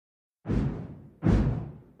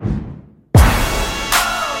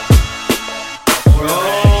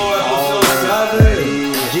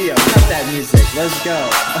Let's go.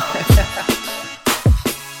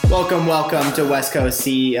 Welcome to West Coast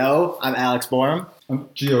CEO. I'm Alex Borum. I'm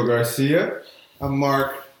Gio Garcia. I'm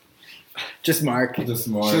Mark. Just Mark. Just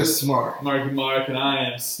Mark. Mark, and I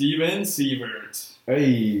am Steven Siebert.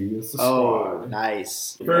 Hey, it's the squad.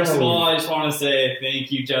 Nice. First of all, I just want to say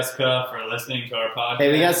thank you, Jessica, for listening to our podcast.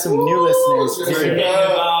 Hey, we got some new listeners. We're too.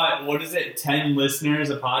 getting about, 10 listeners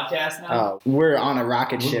a podcast now? Oh, we're on a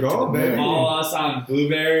rocket ship to the moon. baby. Follow us on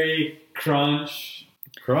Blueberry, Crunch.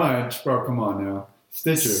 Crunch, bro, come on now.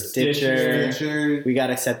 Stitcher. We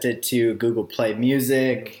got accepted to Google Play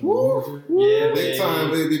Music. Woo. Yeah, Big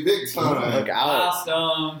time, baby. Big time. Look out.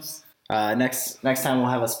 Milestones. Next time we'll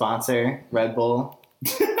have a sponsor, Red Bull.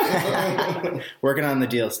 Working on the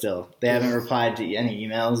deal still. They haven't replied to any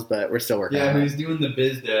emails, but we're still working Yeah, on it. who's doing the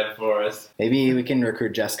biz dev for us? Maybe we can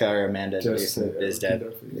recruit Jessica or Amanda to do some biz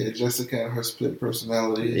dev. Yeah, Jessica and her split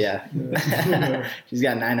personalities. Yeah. She's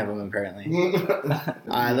got 9 of them apparently. All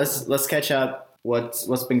right, let's catch up. What's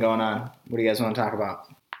been going on? What do you guys want to talk about?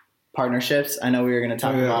 Partnerships. I know we were going to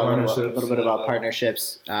talk about a little bit about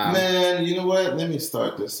partnerships. Man, you know what? Let me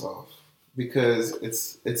start this off because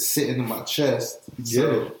it's sitting in my chest.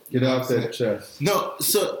 Get off that chest. No,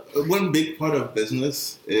 so one big part of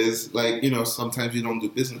business is like, sometimes you don't do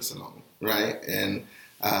business alone, right? And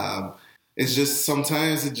it's just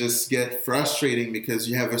sometimes it just gets frustrating because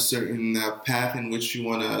you have a certain path in which you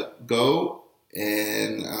want to go,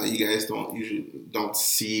 and you guys don't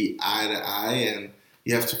see eye to eye, and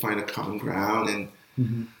you have to find a common ground, and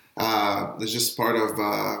it's just part of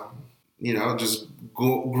just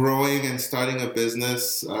growing and starting a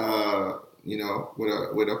business, with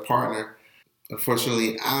a partner.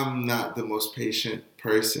 Unfortunately, I'm not the most patient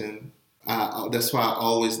person. That's why I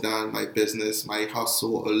always done my business, my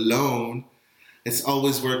hustle alone. It's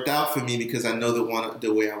always worked out for me because I know the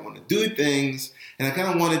way I want to do things. And I kind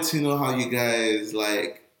of wanted to know how you guys,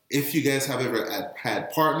 if you guys have ever had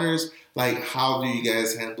partners, how do you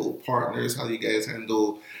guys handle partners? How do you guys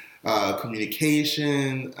handle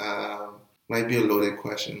communication? Might be a loaded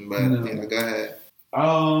question, but go ahead.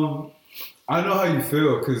 I know how you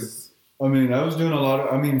feel because, I was doing a lot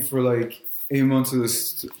of, for 8 months of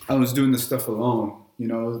this, I was doing this stuff alone.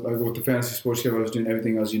 With the fantasy sports game, I was doing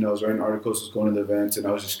everything else. I was writing articles, was going to the events, and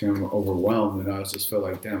I was just getting overwhelmed. And I just felt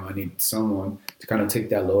like, damn, I need someone to kind of take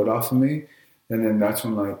that load off of me. And then that's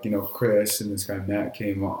when, Chris and this guy Matt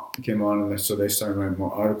came on, and so they started writing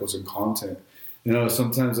more articles and content.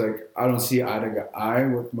 Sometimes I don't see eye to eye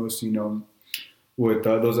with most, with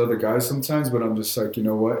those other guys sometimes, but I'm just like, you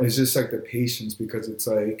know what? It's just the patience because it's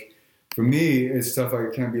for me, it's stuff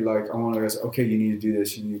I can't be I want to say, okay, you need to do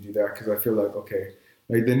this, you need to do that, because I feel okay.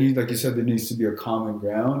 Then you said, there needs to be a common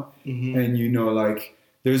ground, and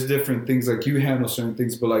there's different things you handle certain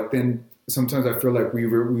things, but then sometimes I feel we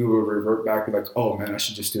will revert back to oh man, I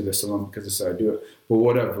should just do this alone because this is how I do it. But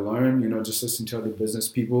what I've learned, just listen to other business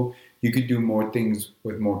people, you could do more things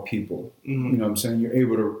with more people. You know what I'm saying? You're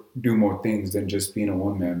able to do more things than just being a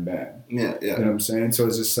one-man band. Yeah. You know what I'm saying? So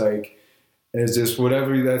it's just it's just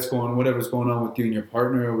whatever's going on with you and your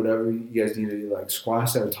partner, or whatever, you guys need to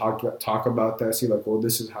squash that or talk about that. See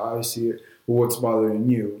this is how I see it. Well, what's bothering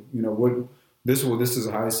you? This is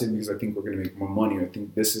how I see it because I think we're going to make more money. I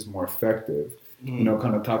think this is more effective. Kind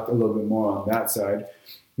of talk a little bit more on that side.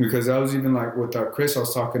 Because I was even with Chris, I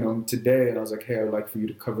was talking to him today, and I was like, hey, I'd like for you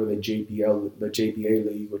to cover the JBA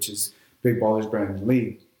League, which is Big Ballers Brand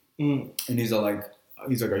League. And he's like, are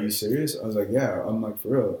you serious? I was like, yeah. I'm for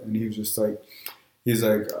real. And he was just I'm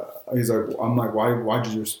like, why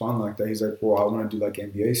did you respond like that? He's like, well, I want to do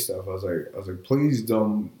NBA stuff. I was like, please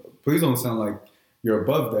don't sound like you're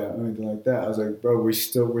above that or anything like that. I was like, bro, we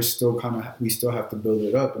still have to build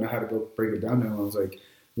it up. And I had to go break it down to him. I was like,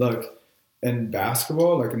 look, in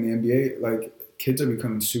basketball, in the NBA, kids are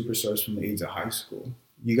becoming superstars from the age of high school.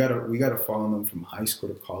 We gotta follow them from high school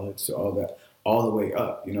to college to all that, all the way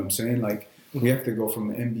up. You know what I'm saying? We have to go from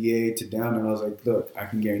the NBA to down. And I was like, look, I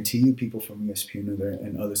can guarantee you people from ESPN are there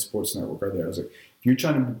and other sports network are there. I was like, if you're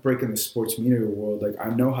trying to break in the sports media world, I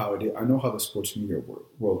know how it is. I know how the sports media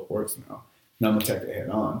world works now. And I'm going to take it head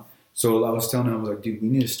on. So I was telling him, I was like, dude, we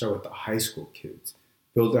need to start with the high school kids.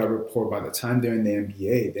 Build that rapport. By the time they're in the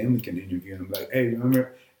NBA, then we can interview them. Hey,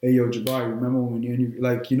 remember, hey, yo, Jabari, remember when you interview,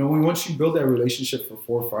 once you build that relationship for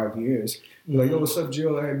 4 or 5 years, you're yo, what's up,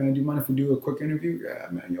 Jill? Hey, man, do you mind if we do a quick interview? Yeah,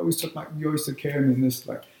 man, you always took care of me in this.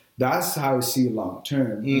 That's how I see it long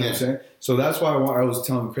term. You know what I'm saying? So that's why I was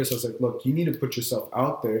telling Chris, I was like, look, you need to put yourself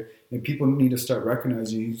out there, and people need to start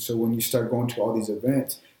recognizing you. So when you start going to all these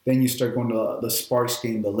events, then you start going to the Sparks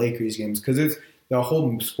game, the Lakers games, because it's the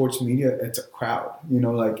whole sports media, it's a crowd.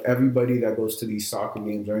 Everybody that goes to these soccer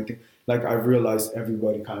games or anything, like I've realized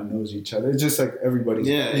everybody kind of knows each other. It's just like everybody,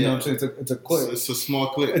 you know what I'm saying? It's a clique. It's a small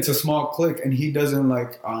clique. It's a small clique, and he doesn't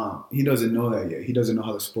he doesn't know that yet. He doesn't know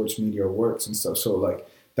how the sports media works and stuff. So like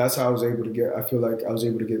that's how I was able to get. I feel like I was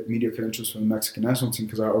able to get media credentials from the Mexican national team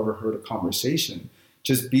because I overheard a conversation.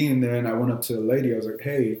 Just being there, and I went up to the lady. I was like,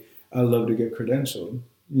 "Hey, I'd love to get credentialed,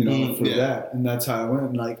 you know, for that." And that's how I went.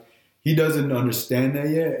 And like he doesn't understand that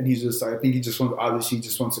yet, and he's just. I think he just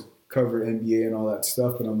wants to cover NBA and all that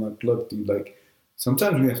stuff. And I'm like, look, dude, like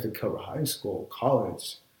sometimes we have to cover high school,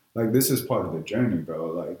 college. Like this is part of the journey, bro.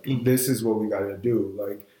 Like this is what we got to do.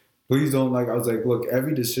 Like please don't I was like, look,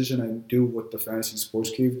 every decision I do with the Fantasy Sports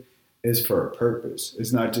Cave is for a purpose.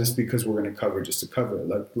 It's not just because we're going to cover just to cover it.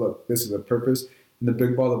 Like, look, this is a purpose. And the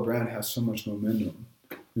Big Baller brand has so much momentum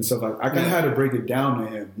and stuff like I kind of had to break it down to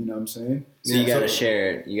him. You know what I'm saying? So you got to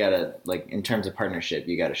share. You got to like in terms of partnership,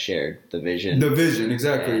 you got to share the vision. The vision,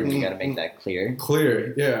 exactly. And you got to make that clear.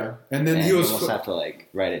 Clear, yeah. And then he was almost have to like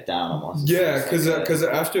write it down almost. Yeah, because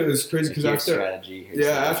after it's crazy because after strategy.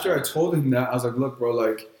 After I told him that I was like, look, bro,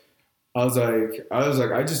 like I was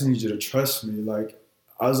like I just need you to trust me. Like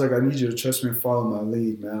I was like I need you to trust me and follow my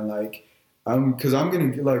lead, man. Like I'm gonna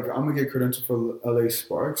get credentialed for LA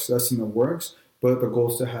Sparks. That's in the works. But the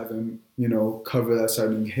goal is to have him, you know, cover that side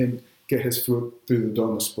and him get his foot through the door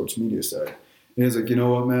on the sports media side. And he's like, you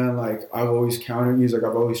know what, man? Like I've always counted. He's like,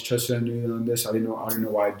 I've always trusted you on this. I didn't know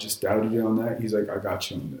why I just doubted you on that. He's like, I got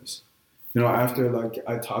you on this. You know, after like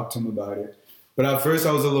I talked to him about it. But at first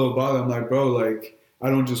I was a little bothered. I'm like, bro, like I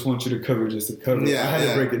don't just want you to cover just to cover. Yeah, I had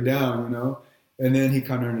to break it down, you know. And then he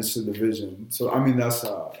kind of understood the vision. So I mean, that's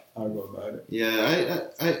how I go about it. Yeah,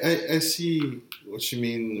 I see what you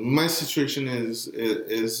mean. My situation is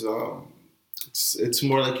it's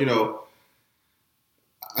more like, you know,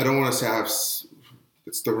 I don't want to say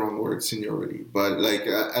it's the wrong word, seniority, but like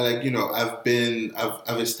I like, you know, I've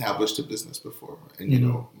established a business before, and you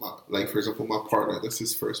know, like for example, my partner, that's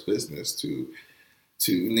his first business to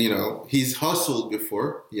you know, he's hustled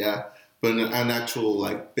before, yeah, but an actual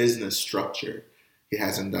like business structure, he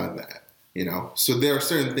hasn't done that, you know. So there are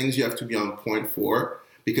certain things you have to be on point for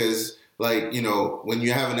because, like, you know, when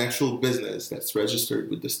you have an actual business that's registered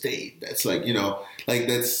with the state, that's like, you know, like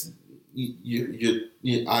that's your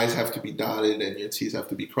I's have to be dotted and your T's have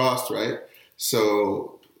to be crossed, right?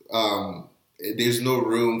 So there's no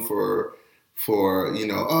room for you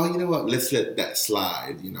know, oh, you know what, let's let that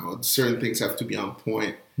slide. You know, certain things have to be on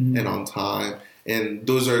point and on time, and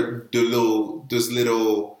those are those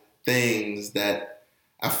little things that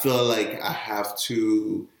I feel like I have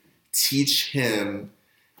to teach him.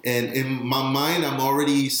 And in my mind, I'm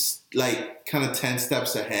already like kind of 10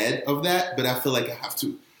 steps ahead of that, but I feel like I have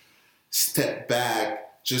to step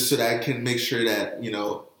back just so that I can make sure that, you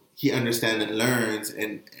know, he understands and learns,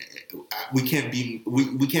 and we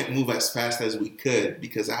can't move as fast as we could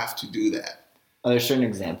because I have to do that. Are there certain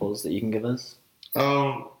examples that you can give us?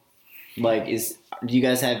 Like, do you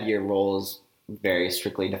guys have your roles very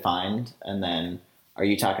strictly defined, and then are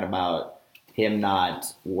you talking about him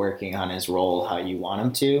not working on his role how you want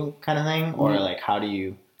him to, kind of thing, or like how do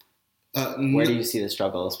you? Where do you see the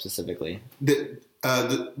struggle specifically?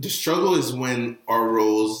 The struggle is when our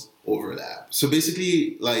roles overlap. So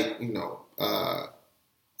basically, like, you know, our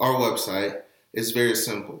website is very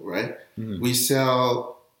simple, right? Mm-hmm. We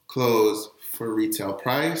sell clothes for retail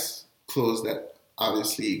price, clothes that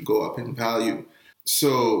obviously go up in value.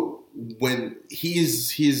 So when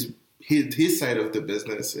his side of the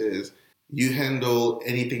business is you handle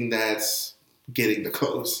anything that's getting the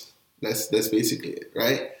clothes. That's basically it,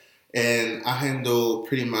 right? And I handle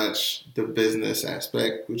pretty much the business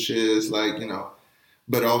aspect, which is like, you know,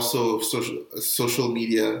 but also social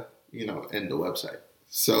media, you know, and the website.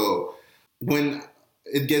 So when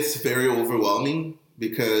it gets very overwhelming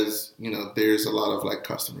because, you know, there's a lot of like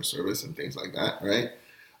customer service and things like that, right?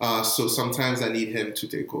 So sometimes I need him to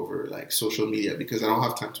take over like social media because I don't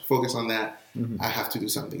have time to focus on that. Mm-hmm. I have to do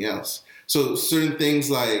something else. So certain things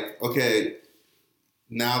like, okay,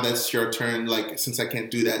 now that's your turn. Like, since I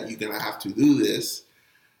can't do that, you're going to have to do this.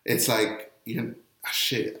 It's like, you're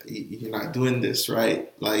not doing this,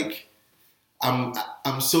 right? Like, I'm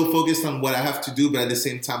so focused on what I have to do, but at the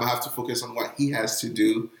same time, I have to focus on what he has to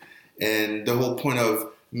do. And the whole point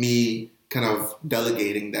of me kind of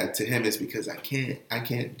delegating that to him is because I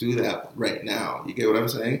can't do that right now. You get what I'm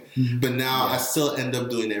saying? Mm-hmm. But now I still end up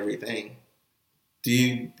doing everything.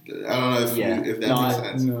 I don't know if that makes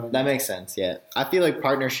sense. No. That makes sense, yeah. I feel like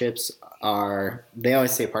partnerships they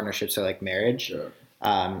always say partnerships are like marriage. Sure.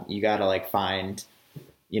 You got to like find,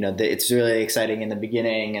 you know, it's really exciting in the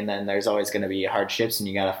beginning, and then there's always going to be hardships, and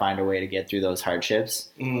you got to find a way to get through those hardships.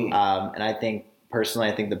 Mm. And I think personally,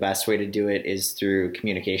 I think the best way to do it is through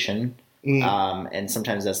communication. And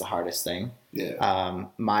sometimes that's the hardest thing. Yeah.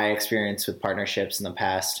 My experience with partnerships in the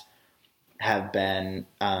past have been,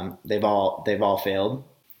 they've all failed.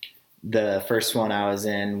 The first one I was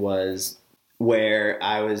in was where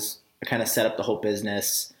I kind of set up the whole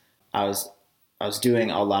business. I was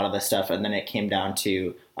doing a lot of the stuff, and then it came down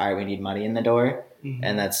to, all right, we need money in the door.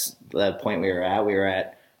 And that's the point we were at. We were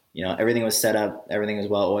at, everything was set up, everything was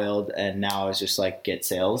well oiled, and now it was just like get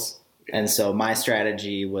sales. And so my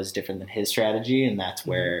strategy was different than his strategy, and that's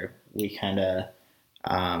where we kind of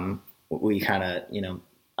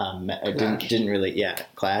didn't really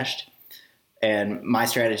clashed. And my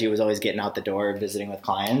strategy was always getting out the door, visiting with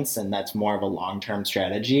clients, and that's more of a long-term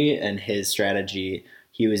strategy. And his strategy,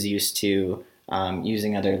 he was used to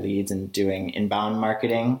using other leads and doing inbound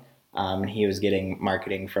marketing. And he was getting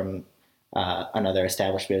marketing from another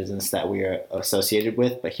established business that we were associated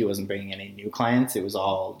with, but he wasn't bringing any new clients. It was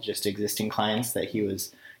all just existing clients that he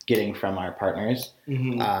was getting from our partners.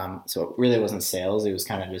 So it really wasn't sales. It was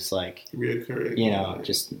kind of just like, reoccurring,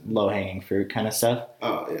 just low-hanging fruit kind of stuff.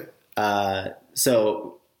 Oh, yeah.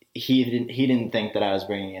 So he didn't think that I was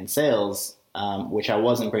bringing in sales, which I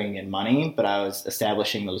wasn't bringing in money, but I was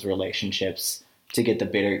establishing those relationships to get the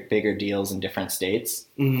bigger deals in different states.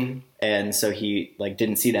 And so he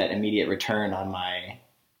didn't see that immediate return on my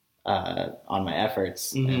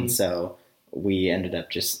efforts. And so we ended up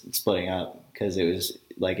just splitting up because it was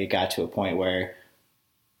it got to a point where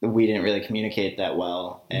we didn't really communicate that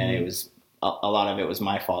well. And it was a lot of it was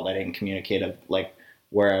my fault. I didn't communicate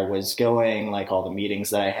where I was going, all the meetings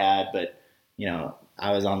that I had, but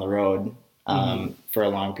I was on the road for a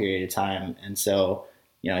long period of time. And so,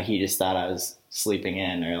 he just thought I was sleeping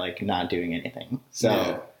in or not doing anything.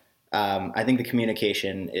 So I think the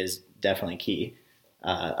communication is definitely key.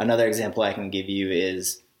 Another example I can give you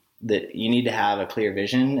is that you need to have a clear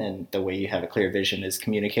vision, and the way you have a clear vision is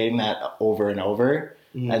communicating that over and over,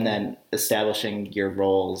 and then establishing your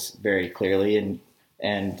roles very clearly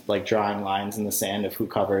and drawing lines in the sand of who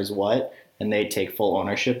covers what, and they take full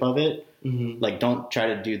ownership of it. Don't try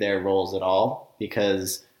to do their roles at all,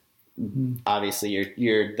 because obviously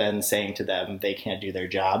you're then saying to them they can't do their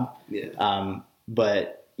job.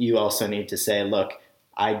 But you also need to say, look,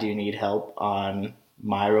 I do need help on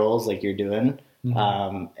my roles like you're doing.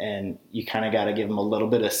 And you kind of got to give him a little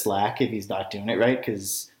bit of slack if he's not doing it right,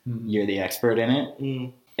 because you're the expert in it.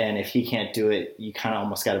 And if he can't do it, you kind of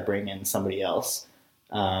almost got to bring in somebody else.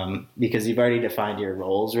 Because you've already defined your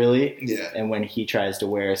roles, really. And when he tries to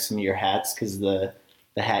wear some of your hats because the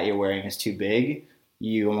hat you're wearing is too big,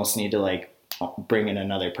 you almost need to bring in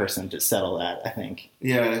another person to settle that, I think.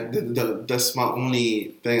 Yeah, that's my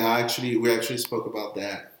only thing. We actually spoke about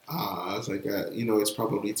that. I was like, it's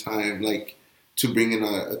probably time to bring in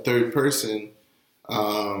a third person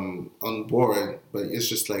on board, but it's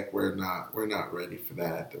just we're not ready for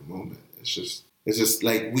that at the moment. It's just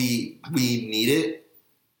we need it.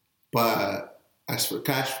 But as for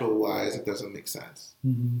cash flow wise, it doesn't make sense.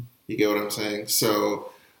 You get what I'm saying?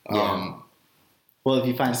 So, well, if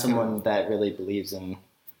you find someone that really believes in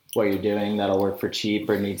what you're doing, that'll work for cheap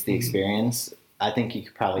or needs the experience, I think you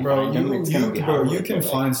could probably find them. It's gonna be hard. You can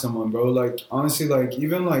find someone, bro. Honestly,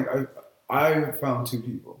 even I found two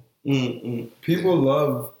people. People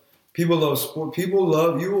love sport. People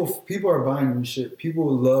are buying your shit.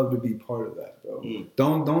 People love to be part of that, bro.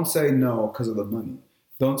 Don't say no because of the money.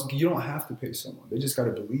 You don't have to pay someone. They just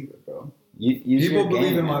gotta believe it, bro. People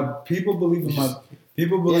believe in my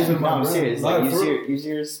life. Use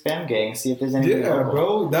your spam gang. See if there's anything. Yeah,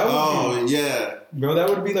 bro. Bro, that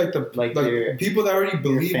would be your people that already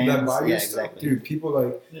believe that buy your stuff, exactly. dude.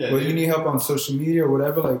 People you need help on social media or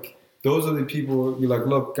whatever. Those are the people. You're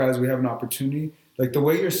look, guys, we have an opportunity. The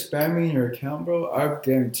way you're spamming your account, bro. I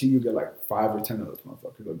guarantee you get 5 or 10 of those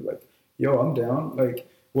motherfuckers. They'll be yo, I'm down.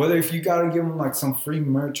 Whether if you gotta give them some free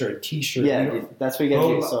merch or a T-shirt, that's what you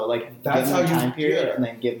gotta do. So that's give them how a time period, and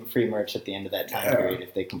then give them free merch at the end of that time period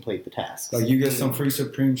if they complete the tasks. You get some free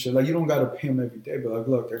Supreme shit. You don't gotta pay them every day, but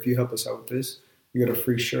look, if you help us out with this, you get a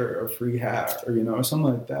free shirt or a free hat or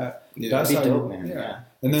something like that. That's how dope, man. Yeah.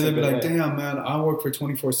 And then they'll be damn man, I work for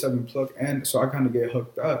 24/7 Plug, and so I kind of get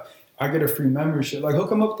hooked up. I get a free membership. Hook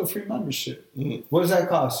them up with a free membership. What does that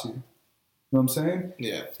cost you? You know what I'm saying?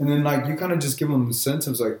 Yeah. And then you kind of just give them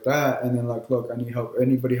incentives like that, and then look, I need help.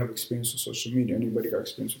 Anybody have experience with social media? Anybody got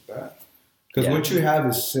experience with that? Because what you have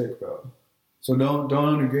is sick, bro. So don't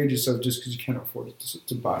undergrade yourself just because you can't afford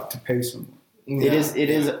to pay someone. Yeah. It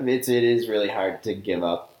is really hard to give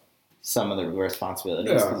up some of the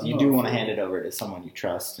responsibilities because you do want to hand it over to someone you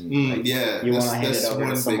trust, and you want to hand it over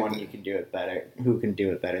to someone who can do it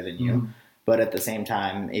better than you. But at the same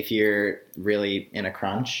time, if you're really in a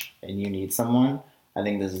crunch and you need someone, I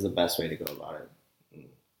think this is the best way to go about it.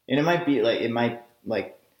 And it might be I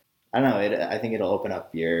don't know. I think it'll open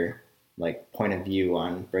up your like point of view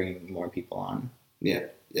on bringing more people on. Yeah.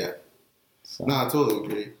 So. No, I totally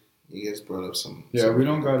agree. You guys brought up some. Yeah, we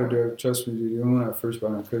don't gotta do it. Trust me, dude. Even when I first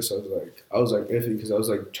brought on Chris, I was like iffy because I was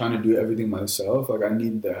like trying to do everything myself. Like I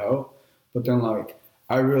needed the help, but then like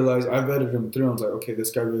I realized I vetted him through. I was like, okay,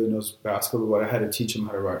 this guy really knows basketball. But I had to teach him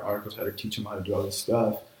how to write articles. I had to teach him how to do all this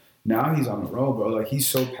stuff. Now he's on the road, bro. Like he's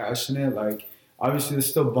so passionate. Like obviously there's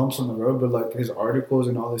still bumps on the road, but like his articles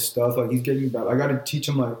and all this stuff, like he's getting better. I got to teach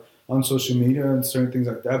him like on social media and certain things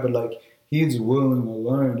like that. But like he's willing to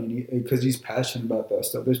learn, and because he's passionate about that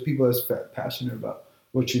stuff. There's people that's passionate about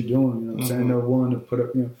what you're doing. You know what I'm saying? They're willing to put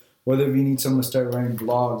up. You know, whether if you need someone to start writing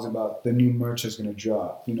blogs about the new merch that's gonna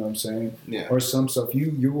drop. You know what I'm saying? Yeah. Or some stuff.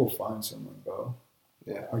 You will find someone, bro.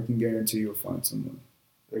 Yeah. I can guarantee you'll find someone.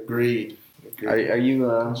 Agreed. Are you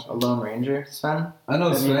a Lone Ranger, Sven? I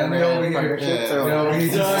know Sven.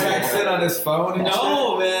 He's just texting on his phone.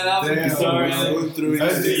 No, man. I'm sorry. Is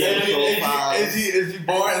he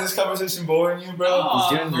boring? Is this conversation boring you, bro? Oh,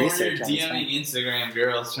 He's doing research. DMing Instagram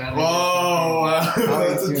girls trying to.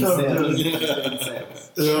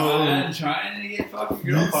 Trying to get fucking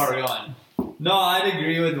girl power going. No, I'd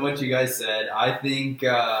agree with what you guys said. I think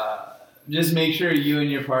just make sure you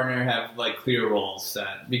and your partner have like clear roles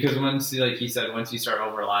set, because once, like he said, once you start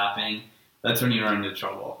overlapping, that's when you run into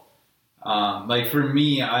trouble. Like for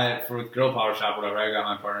me, for Girl Power Shop, whatever, I got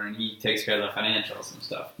my partner and he takes care of the financials and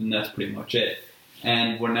stuff, and that's pretty much it.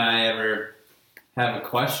 And when I ever have a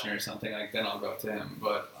question or something, like then I'll go to him.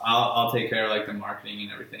 But I'll take care of like the marketing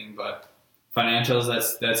and everything. But financials,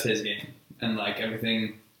 that's his game, and like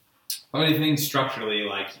everything structurally,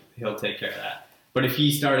 like he'll take care of that. But if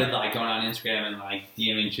he started like going on Instagram and like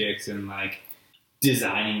DMing chicks and like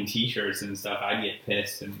designing T-shirts and stuff, I'd get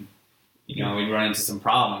pissed, and we'd run into some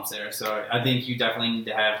problems there. So I think you definitely need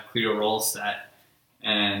to have clear roles set,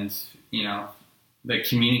 and like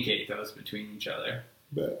communicate those between each other.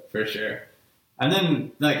 For sure. And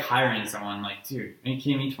then like hiring someone, like, dude, are you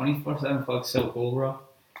kidding me? 24/7 Plug's so cool, bro.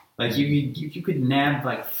 Like you could nab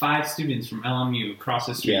like 5 students from LMU across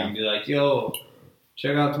the street and be like, yo,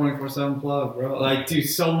 check out 24/7 Plug, bro. Like, dude,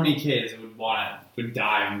 so many kids would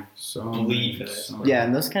die and bleed for this. Yeah,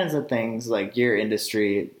 and those kinds of things, like your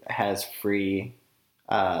industry has free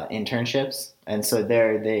internships, and so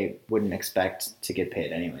they wouldn't expect to get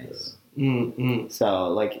paid anyways. Mm-hmm. So,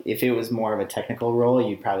 like, if it was more of a technical role,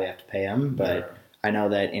 you'd probably have to pay them. But I know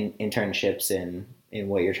that in internships in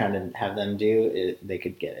what you're trying to have them do, they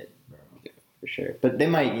could get it for sure. But there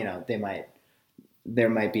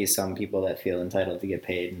might be some people that feel entitled to get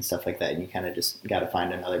paid and stuff like that, and you kind of just got to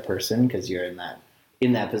find another person because you're in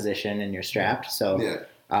that position and you're strapped. So,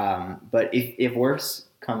 but if worse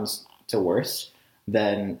comes to worse,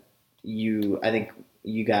 then I think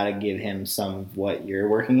you got to give him some of what you're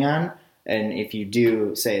working on. And if you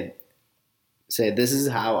do say this is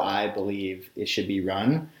how I believe it should be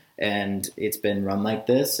run, and it's been run like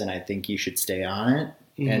this, and I think you should stay on it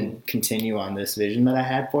and continue on this vision that I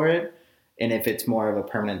had for it. And if it's more of a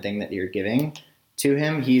permanent thing that you're giving to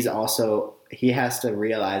him, he has to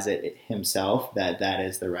realize it himself that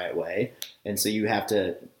is the right way. And so you have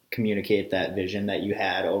to communicate that vision that you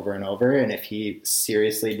had over and over. And if he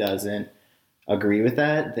seriously doesn't agree with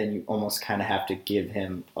that, then you almost kind of have to give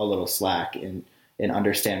him a little slack and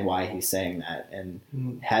understand why he's saying that, and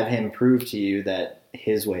have him prove to you that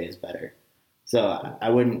his way is better. So I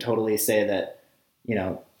wouldn't totally say that,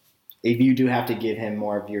 if you do have to give him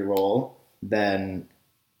more of your role, then,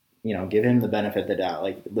 give him the benefit of the doubt.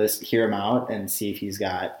 Like, let's hear him out and see if he's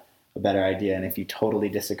got a better idea. And if you totally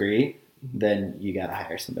disagree, then you got to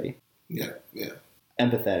hire somebody. Yeah.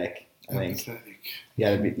 Empathetic. I think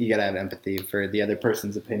you gotta have empathy for the other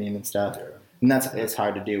person's opinion and stuff, and it's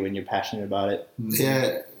hard to do when you're passionate about it.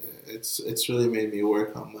 Yeah, it's really made me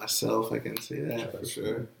work on myself. I can say that for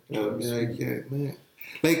sure. Man.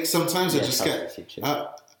 Like sometimes I just get.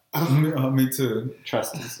 Me too.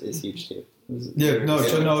 Trust is huge too. I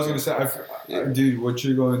was gonna say, dude, what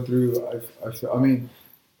you're going through, I mean,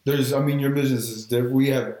 your business is different. We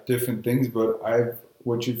have different things, but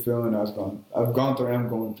what you're feeling, I've gone through, I'm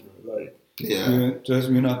going through it. Like,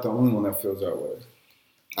 you're not the only one that feels that way.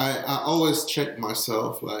 I always check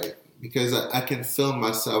myself, like, because I can feel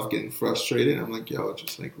myself getting frustrated. I'm like, yo,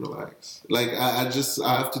 just like relax. Like I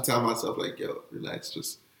have to tell myself, like, yo, relax.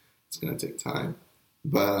 Just it's gonna take time.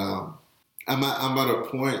 But I'm at a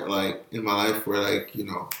point like in my life where, like,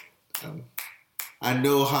 I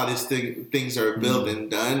know how things are built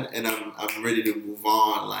and done, and I'm ready to move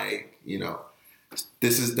on. Like, you know,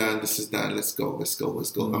 this is done. Let's go.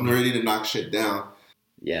 I'm ready to knock shit down.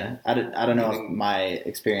 Yeah, I don't know if my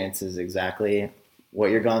experience is exactly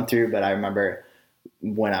what you're going through, but I remember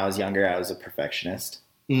when I was younger, I was a perfectionist,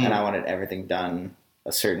 and I wanted everything done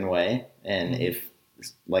a certain way. And if,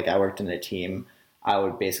 like, I worked in a team, I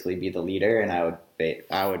would basically be the leader, and I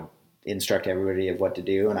would instruct everybody of what to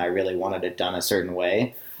do, and I really wanted it done a certain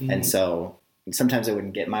way. And so sometimes I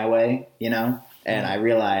wouldn't get my way, you know? And I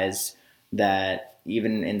realized that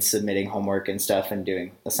even in submitting homework and stuff and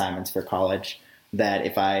doing assignments for college, that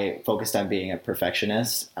if I focused on being a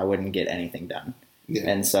perfectionist, I wouldn't get anything done. Yeah.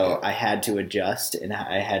 And so I had to adjust, and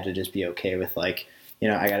I had to just be okay with, like, you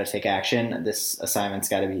know, I got to take action. This assignment's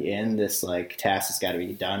got to be in. This, like, task has got to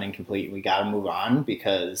be done and complete. We got to move on,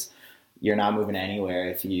 because you're not moving anywhere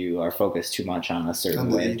if you are focused too much on a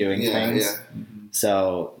certain way of doing things. Yeah.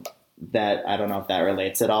 So that, I don't know if that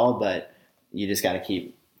relates at all, but you just got to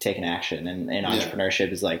keep taking action. And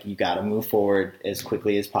entrepreneurship is like, you got to move forward as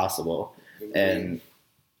quickly as possible. And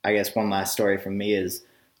I guess one last story from me is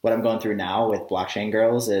what I'm going through now with Blockchain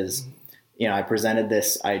Girls is, you know, I presented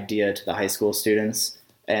this idea to the high school students,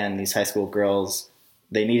 and these high school girls,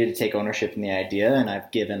 they needed to take ownership in the idea, and I've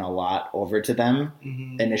given a lot over to them.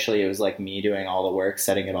 Initially, it was like me doing all the work,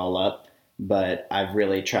 setting it all up, but I've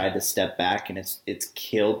really tried to step back, and it's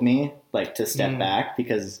killed me, like, to step back,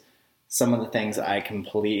 because some of the things I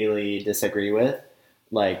completely disagree with,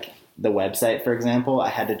 like the website, for example, I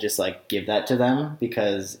had to just, like, give that to them,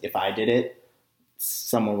 because if I did it,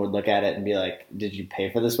 someone would look at it and be like, did you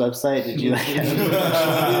pay for this website? Did you, like,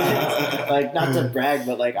 like, not to brag,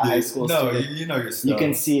 but, like, a high school student. No, you know your stuff. You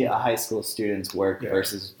can see a high school student's work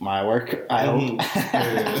versus my work, I hope.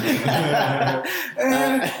 I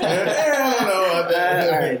don't know about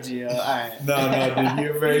that. All right, Gio. All right. No, dude,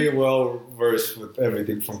 you're very well versed with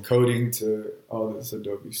everything from coding to all this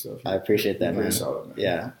Adobe stuff. I appreciate that, man. Solid, man.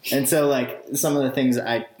 Yeah. And so, like, some of the things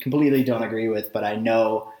I completely don't agree with, but I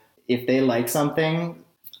know if they like something,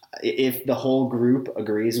 if the whole group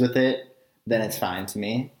agrees with it, then it's fine to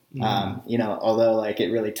me. You know, although, like, it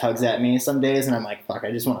really tugs at me some days, and I'm like, fuck,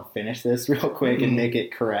 I just want to finish this real quick and make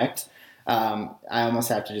it correct. I almost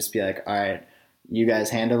have to just be like, all right, you guys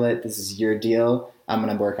handle it. This is your deal. I'm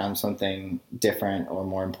going to work on something different or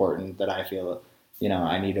more important that I feel, you know,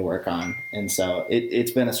 I need to work on. And so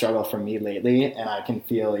it's been a struggle for me lately, and I can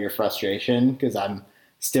feel your frustration, because I'm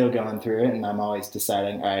still going through it, and I'm always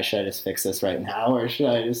deciding, all right, should I just fix this right now, or should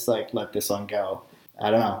I just, like, let this one go?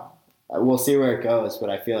 I don't know. We'll see where it goes,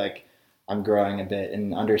 but I feel like I'm growing a bit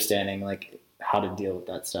and understanding, like, how to deal with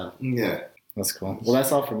that stuff. Yeah. That's cool. Well,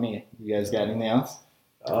 that's all for me. You guys got anything else?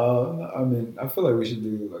 I mean, I feel like we should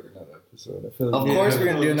do, like, another episode. I feel like of course we're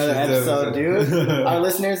going to do another episode, dude. Our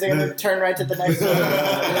listeners are going to turn right to the next one.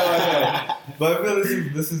 No. But I feel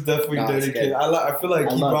this is definitely dedicated. I feel like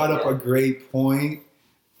he brought up a great point.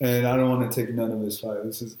 And I don't want to take none of his fight.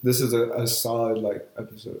 This is a solid, like,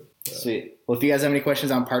 episode. Yeah. Sweet. Well, if you guys have any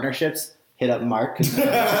questions on partnerships, hit up Mark.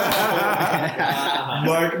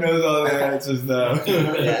 Mark knows all the answers now.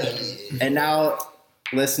 And now,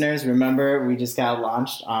 listeners, remember, we just got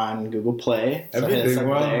launched on Google Play. So everything.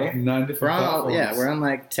 We're on 9 different platforms. Yeah, we're on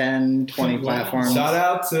like 10, 20 platforms. Shout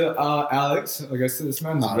out to Alex. Like I said, this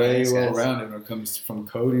man is very well-rounded when it comes from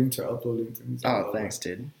coding to uploading things. Oh, thanks,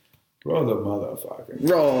 dude. Roll the motherfucker.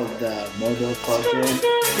 Roll the motherfucker.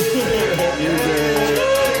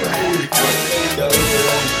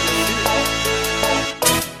 Music.